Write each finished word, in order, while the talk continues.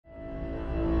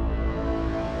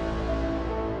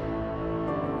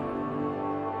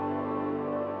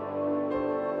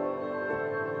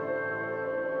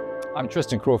I'm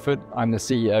Tristan Crawford, I'm the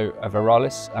CEO of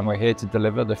AERALIS, and we're here to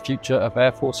deliver the future of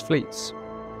Air Force fleets.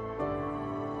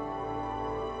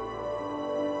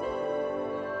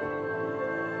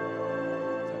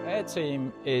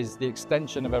 AERTEAM is the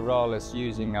extension of AERALIS,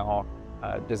 using our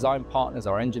design partners,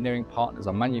 our engineering partners,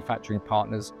 our manufacturing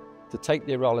partners to take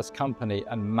the AERALIS company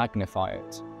and magnify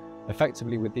it.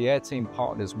 Effectively, with the AERTEAM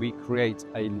partners, we create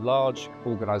a large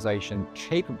organisation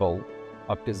capable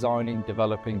of designing,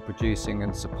 developing, producing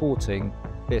and supporting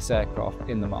this aircraft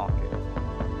in the market.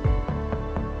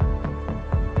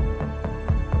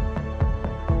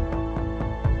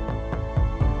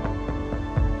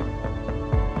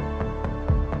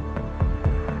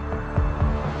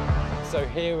 So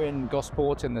here in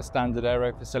Gosport, in the Standard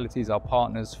Aero facilities, our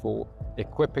partners for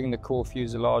equipping the core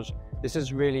fuselage. This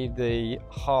is really the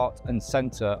heart and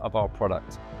centre of our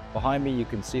product. Behind me you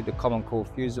can see the common core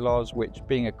fuselage, which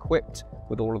being equipped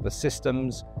with all of the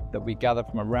systems that we gather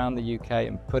from around the UK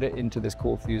and put it into this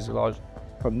core fuselage.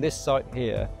 From this site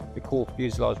here, the core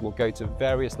fuselage will go to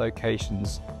various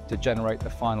locations to generate the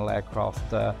final aircraft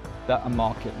that a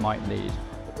market might need.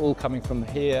 All coming from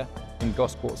here in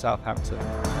Gosport, Southampton.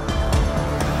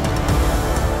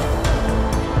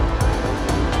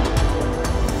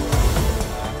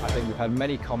 We've had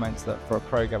many comments that for a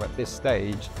program at this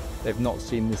stage, they've not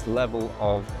seen this level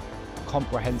of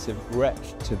comprehensive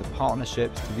breadth to the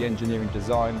partnerships, to the engineering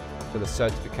design, to the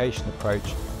certification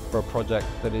approach for a project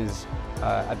that is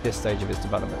at this stage of its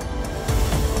development.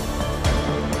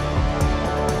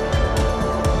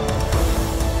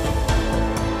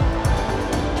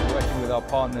 Working with our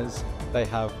partners, they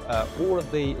have all of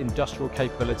the industrial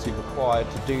capability required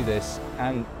to do this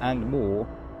and more.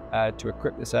 To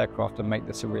equip this aircraft and make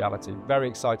this a reality. Very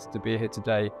excited to be here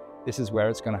today. This is where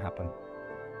it's going to happen.